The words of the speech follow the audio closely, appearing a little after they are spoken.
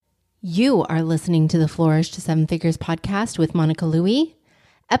You are listening to the Flourish to Seven Figures podcast with Monica Louie,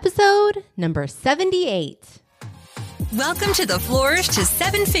 episode number 78. Welcome to the Flourish to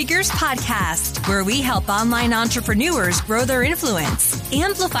Seven Figures podcast, where we help online entrepreneurs grow their influence,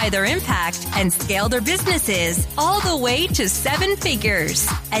 amplify their impact, and scale their businesses all the way to seven figures.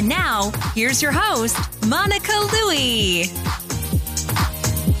 And now, here's your host, Monica Louie.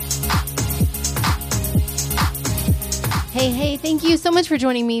 Hey, thank you so much for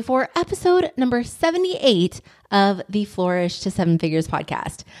joining me for episode number 78 of the Flourish to Seven Figures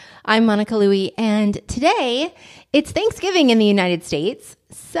podcast. I'm Monica Louie, and today it's Thanksgiving in the United States.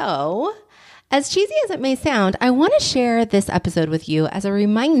 So, as cheesy as it may sound, I want to share this episode with you as a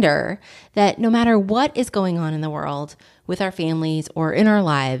reminder that no matter what is going on in the world with our families or in our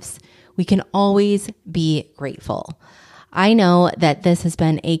lives, we can always be grateful. I know that this has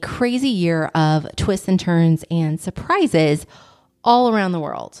been a crazy year of twists and turns and surprises all around the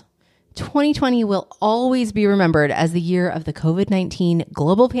world. 2020 will always be remembered as the year of the COVID-19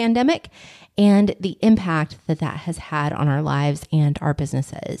 global pandemic and the impact that has had on our lives and our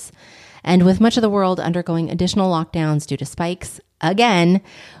businesses. And with much of the world undergoing additional lockdowns due to spikes, again,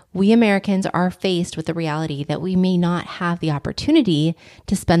 we Americans are faced with the reality that we may not have the opportunity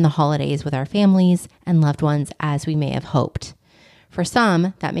to spend the holidays with our families and loved ones as we may have hoped. For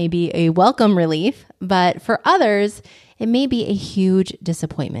some, that may be a welcome relief, but for others, it may be a huge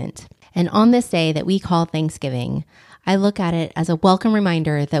disappointment. And on this day that we call Thanksgiving, I look at it as a welcome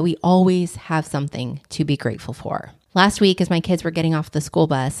reminder that we always have something to be grateful for. Last week, as my kids were getting off the school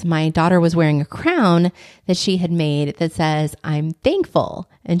bus, my daughter was wearing a crown that she had made that says, "I'm thankful."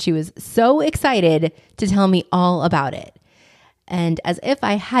 And she was so excited to tell me all about it. And as if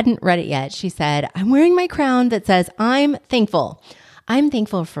I hadn't read it yet, she said, "I'm wearing my crown that says, I'm thankful. I'm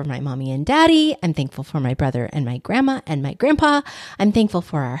thankful for my mommy and daddy. I'm thankful for my brother and my grandma and my grandpa. I'm thankful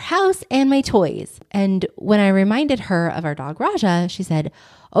for our house and my toys." And when I reminded her of our dog Raja, she said,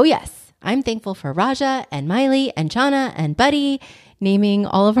 "Oh yes, I'm thankful for Raja and Miley and Chana and Buddy," naming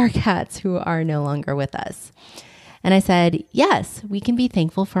all of our cats who are no longer with us. And I said, yes, we can be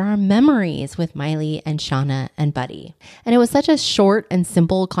thankful for our memories with Miley and Shauna and Buddy. And it was such a short and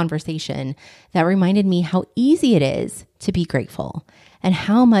simple conversation that reminded me how easy it is to be grateful and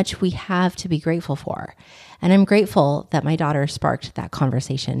how much we have to be grateful for. And I'm grateful that my daughter sparked that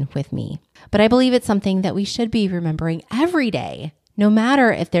conversation with me. But I believe it's something that we should be remembering every day, no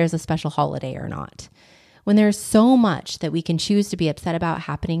matter if there's a special holiday or not. When there's so much that we can choose to be upset about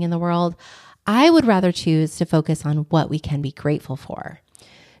happening in the world, I would rather choose to focus on what we can be grateful for.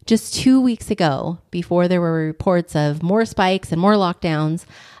 Just 2 weeks ago, before there were reports of more spikes and more lockdowns,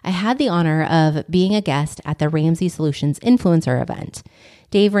 I had the honor of being a guest at the Ramsey Solutions Influencer event.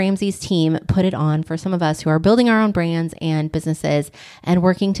 Dave Ramsey's team put it on for some of us who are building our own brands and businesses and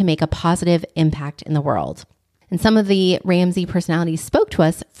working to make a positive impact in the world. And some of the Ramsey personalities spoke to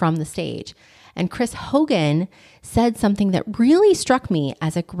us from the stage. And Chris Hogan said something that really struck me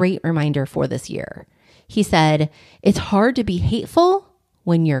as a great reminder for this year. He said, "It's hard to be hateful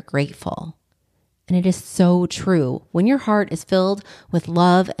when you're grateful." And it is so true. When your heart is filled with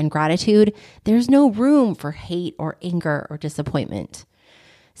love and gratitude, there's no room for hate or anger or disappointment.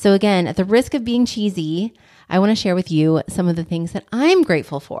 So again, at the risk of being cheesy, I want to share with you some of the things that I'm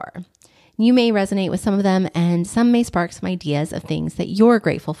grateful for. You may resonate with some of them, and some may spark some ideas of things that you're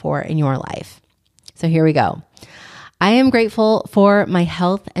grateful for in your life. So here we go. I am grateful for my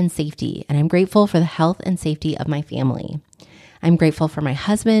health and safety, and I'm grateful for the health and safety of my family. I'm grateful for my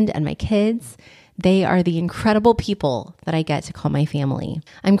husband and my kids. They are the incredible people that I get to call my family.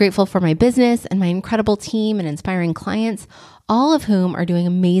 I'm grateful for my business and my incredible team and inspiring clients, all of whom are doing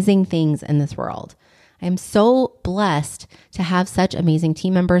amazing things in this world. I am so blessed to have such amazing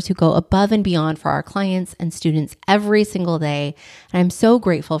team members who go above and beyond for our clients and students every single day. And I'm so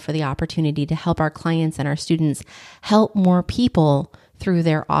grateful for the opportunity to help our clients and our students help more people through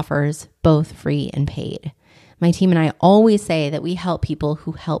their offers, both free and paid. My team and I always say that we help people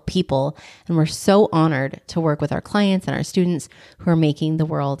who help people, and we're so honored to work with our clients and our students who are making the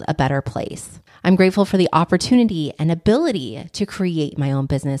world a better place. I'm grateful for the opportunity and ability to create my own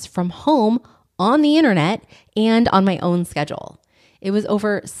business from home on the internet and on my own schedule. It was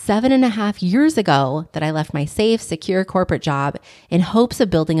over 7.5 years ago that I left my safe, secure corporate job in hopes of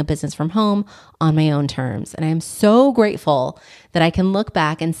building a business from home on my own terms. And I am so grateful that I can look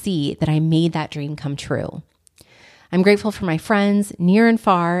back and see that I made that dream come true. I'm grateful for my friends near and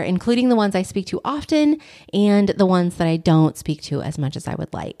far, including the ones I speak to often and the ones that I don't speak to as much as I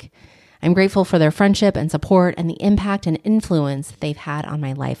would like. I'm grateful for their friendship and support and the impact and influence they've had on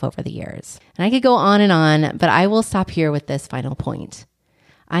my life over the years. And I could go on and on, but I will stop here with this final point.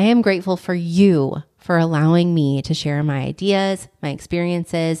 I am grateful for you for allowing me to share my ideas, my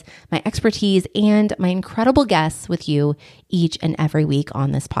experiences, my expertise, and my incredible guests with you each and every week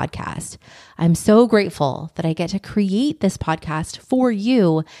on this podcast. I'm so grateful that I get to create this podcast for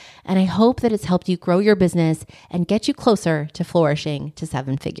you, and I hope that it's helped you grow your business and get you closer to flourishing to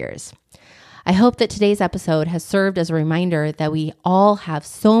 7 figures. I hope that today's episode has served as a reminder that we all have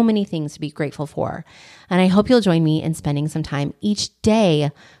so many things to be grateful for. And I hope you'll join me in spending some time each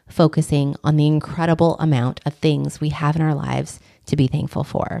day focusing on the incredible amount of things we have in our lives to be thankful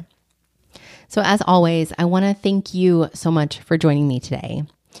for. So as always, I want to thank you so much for joining me today.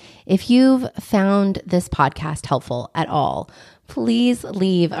 If you've found this podcast helpful at all, please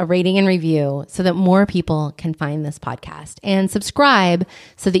leave a rating and review so that more people can find this podcast, and subscribe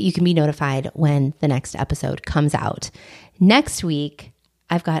so that you can be notified when the next episode comes out. Next week,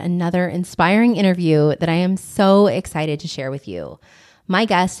 I've got another inspiring interview that I am so excited to share with you. My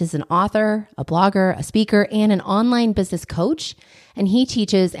guest is an author, a blogger, a speaker, and an online business coach, and he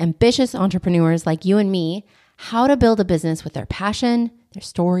teaches ambitious entrepreneurs like you and me how to build a business with their passion, their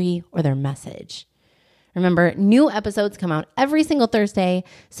story, or their message. Remember, new episodes come out every single Thursday,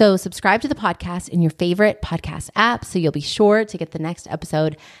 so subscribe to the podcast in your favorite podcast app so you'll be sure to get the next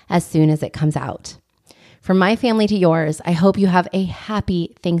episode as soon as it comes out. From my family to yours, I hope you have a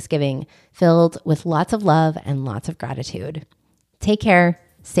happy Thanksgiving filled with lots of love and lots of gratitude. Take care,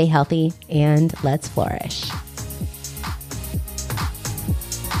 stay healthy, and let's flourish.